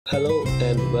Hello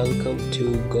and welcome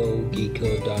to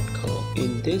GoGeeko.com.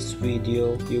 In this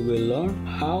video, you will learn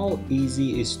how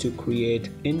easy it is to create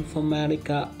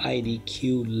Informatica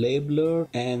IDQ Labeler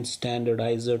and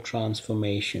Standardizer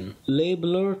transformation.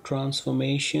 Labeler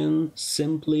transformation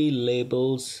simply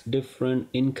labels different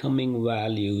incoming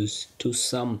values to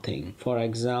something. For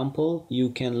example, you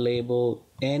can label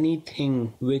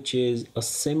anything which is a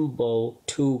symbol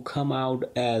to come out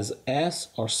as S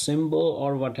or symbol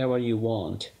or whatever you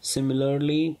want.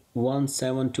 Similarly,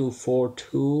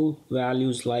 17242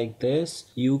 values like this,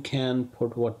 you can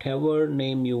put whatever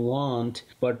name you want,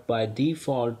 but by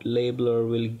default labeler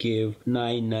will give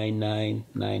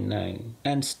 99999.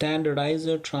 And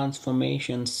standardizer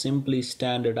transformation simply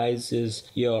standardizes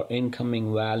your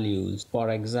incoming values. For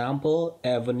example,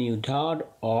 avenue dot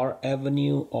or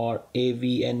avenue or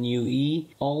AVNUE,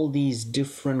 all these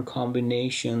different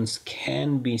combinations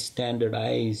can be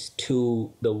standardized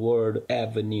to the word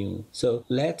avenue. So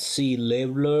let's see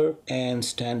labeler and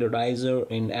standardizer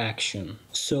in action.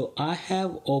 So I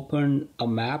have opened a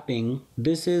mapping.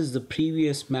 This is the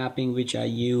previous mapping which I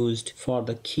used for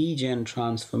the keygen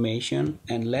transformation,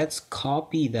 and let's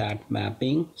copy that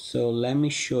mapping. So let me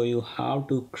show you how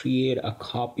to create a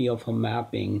copy of a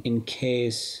mapping in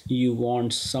case you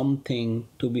want something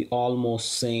to be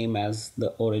almost same as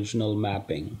the original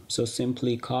mapping. So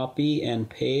simply copy and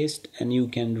paste, and you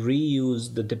can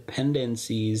reuse the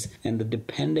dependencies, and the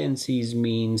dependencies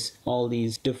means all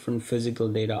these different physical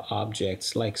data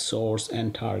objects like source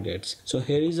and targets. So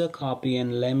here is a copy,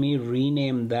 and let me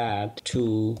rename that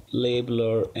to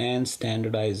labeler and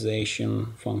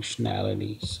standardization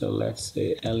functionality. So let's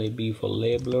say LAB for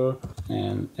labeler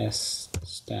and S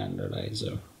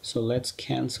standardizer. So let's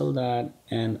cancel that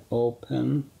and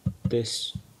open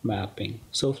this mapping.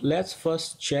 So let's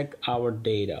first check our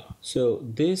data. So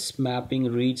this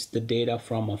mapping reads the data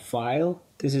from a file.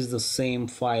 This is the same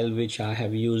file which I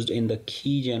have used in the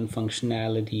keygen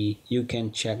functionality. You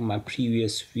can check my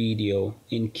previous video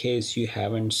in case you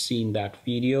haven't seen that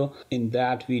video. In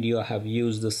that video, I have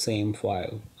used the same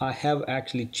file. I have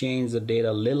actually changed the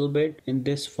data a little bit in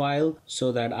this file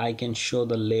so that I can show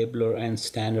the labeler and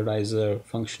standardizer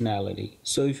functionality.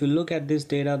 So if you look at this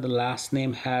data, the last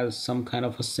name has some kind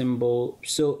of a symbol.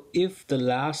 So if the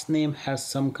last name has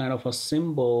some kind of a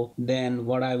symbol, then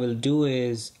what I will do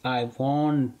is I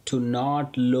want to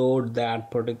not load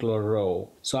that particular row.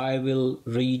 So I will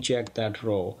reject that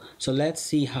row. So let's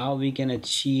see how we can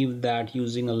achieve that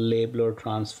using a labeler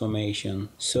transformation.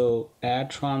 So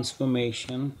add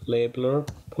transformation, labeler,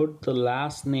 put the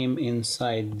last name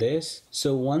inside this.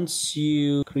 So once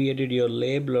you created your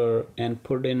labeler and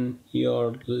put in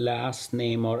your last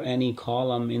name or any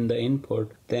column in the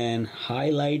input, then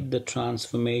highlight the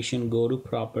transformation, go to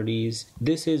properties.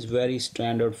 This is very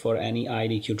standard for any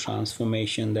IDQ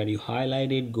transformation that you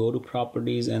highlight it, go to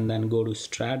properties, and then go to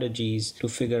strategies to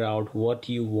figure out what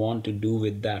you want to do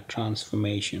with that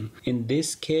transformation. In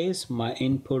this case, my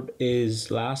input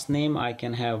is last name. I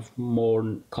can have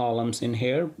more columns in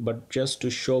here, but just to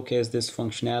showcase this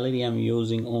functionality, I'm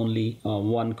using only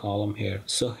one column here.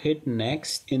 So hit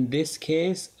next. In this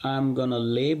case, I'm gonna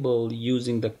label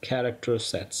using the character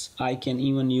sets. I can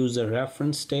even use a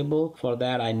reference table. For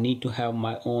that, I need to have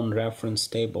my own reference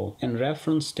table, and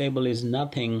reference table is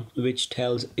nothing which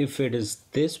tells if it is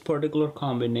this particular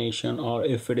combination or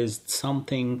if it is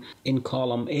something in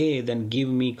column A, then give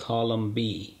me column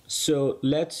B. So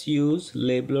let's use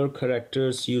labeler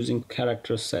characters using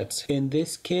character sets. In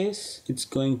this case, it's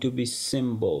going to be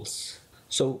symbols.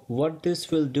 So what this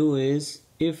will do is,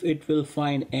 if it will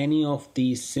find any of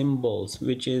these symbols,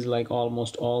 which is like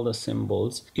almost all the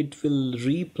symbols, it will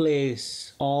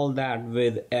replace all that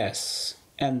with S.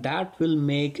 And that will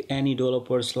make any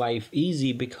developer's life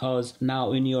easy, because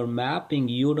now in your mapping,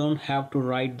 you don't have to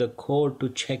write the code to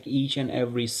check each and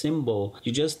every symbol.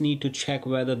 You just need to check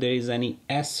whether there is any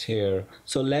S here.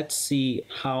 So let's see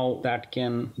how that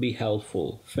can be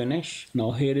helpful. Finish.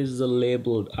 Now here is the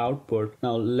labeled output.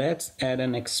 Now let's add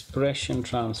an expression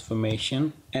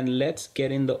transformation, and let's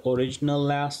get in the original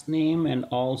last name and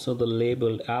also the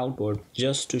labeled output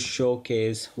just to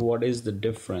showcase what is the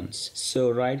difference. So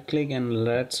right click and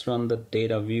let's run the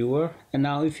data viewer. And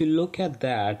now if you look at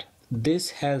that, this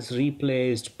has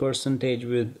replaced percentage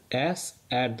with S,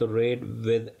 at the rate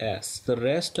with S. The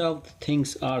rest of the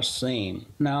things are same.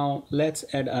 Now let's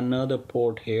add another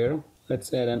port here.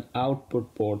 Let's add an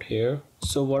output port here.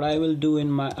 So what I will do in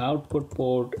my output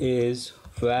port is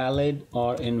valid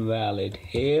or invalid.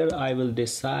 Here I will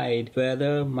decide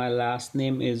whether my last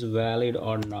name is valid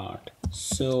or not.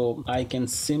 So I can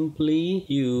simply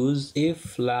use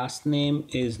if last name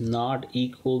is not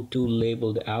equal to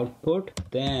labeled output,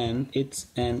 then it's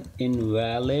an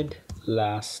invalid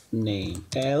last name,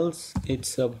 else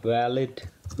it's a valid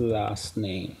last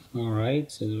name. All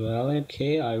right, so it's valid.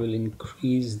 Okay, I will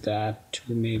increase that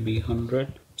to maybe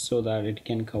 100 so that it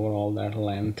can cover all that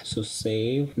length. So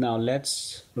save. Now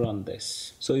let's run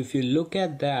this. So if you look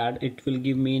at that, it will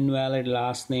give me invalid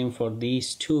last name for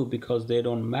these two because they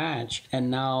don't match.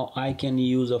 And now I can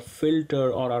use a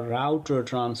filter or a router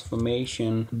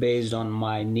transformation based on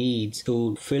my needs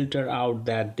to filter out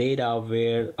that data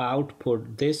where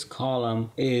output this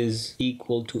column is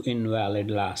equal to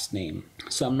invalid last name.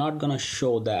 So I'm not gonna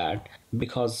show that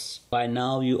because by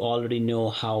now you already know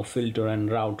how filter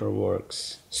and router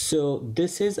works. So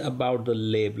this is about the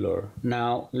labeler.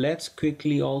 Now let's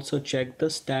quickly also check the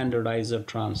standardizer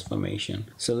transformation.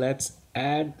 So let's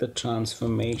add the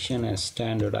transformation as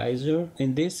standardizer.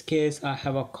 In this case, I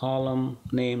have a column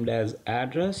named as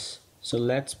address. So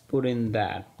let's put in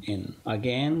that in.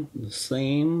 Again, the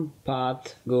same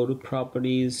path, go to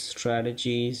properties,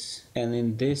 strategies, and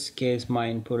in this case, my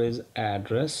input is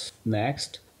address.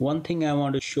 Next. One thing I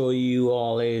want to show you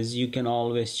all is you can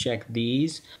always check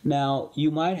these. Now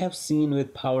you might have seen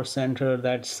with Power Center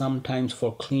that sometimes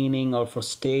for cleaning or for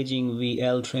staging we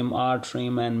L trim, R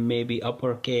trim, and maybe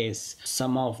uppercase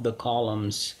some of the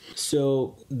columns.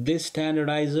 So this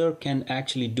standardizer can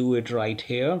actually do it right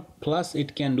here. Plus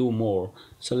it can do more.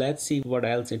 So let's see what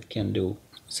else it can do.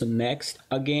 So next,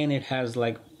 again, it has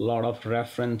like a lot of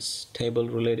reference table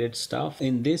related stuff.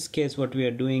 In this case, what we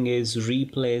are doing is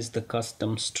replace the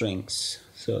custom strings.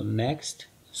 So next.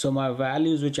 So my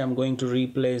values which I'm going to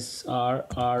replace are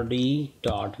rd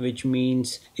dot, which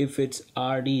means if it's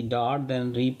rd dot,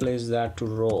 then replace that to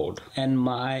road. And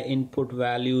my input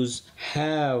values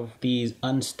have these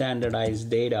unstandardized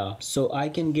data. So I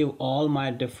can give all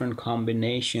my different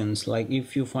combinations. Like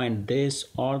if you find this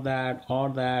or that,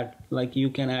 like you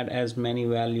can add as many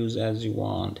values as you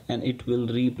want and it will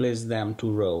replace them to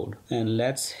road. And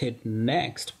let's hit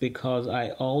next because I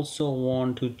also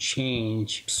want to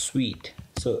change suite.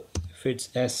 So if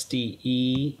it's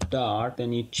ste dot,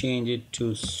 then you change it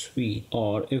to suite,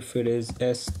 or if it is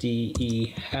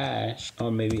ste hash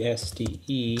or maybe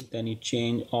ste, then you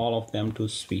change all of them to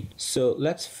suite. So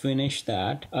let's finish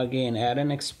that. Again, add an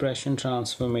expression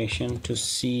transformation to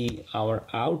see our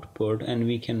output and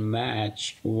we can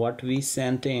match what we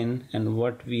sent in and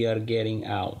what we are getting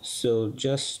out. So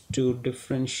just to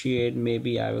differentiate,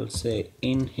 maybe I will say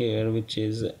in here, which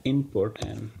is input,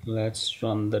 and let's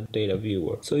run the data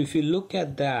viewer. So if you look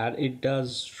at that, it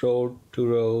does road to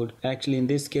road. Actually, in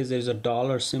this case, there's a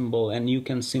dollar symbol and you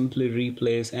can simply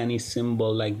replace any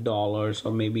symbol like dollars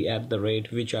or maybe at the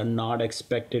rate, which are not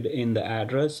expected in the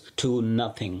address, to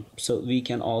nothing. So we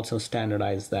can also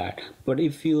standardize that. But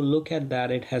if you look at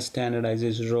that, it has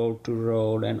standardizes road to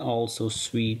road and also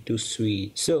suite to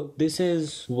suite. So this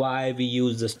is why we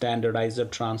use the standardizer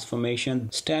transformation.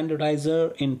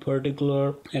 Standardizer in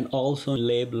particular and also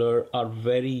labeler are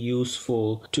very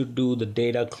useful to do the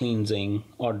data cleansing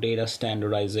or data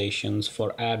standardizations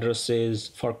for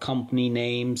addresses, for company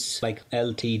names like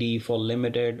LTD for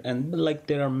limited, and like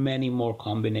there are many more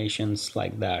combinations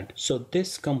like that. So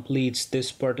this completes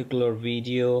this particular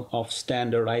video of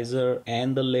standardizer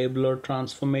and the labeler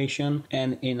transformation,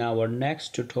 and in our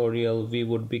next tutorial we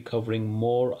would be covering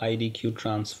more IDQ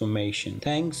transformation.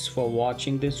 Thanks for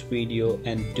watching this video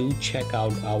and do check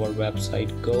out our website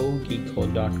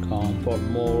gogeeko.com for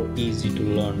more easy to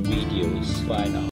learn videos. Bye now.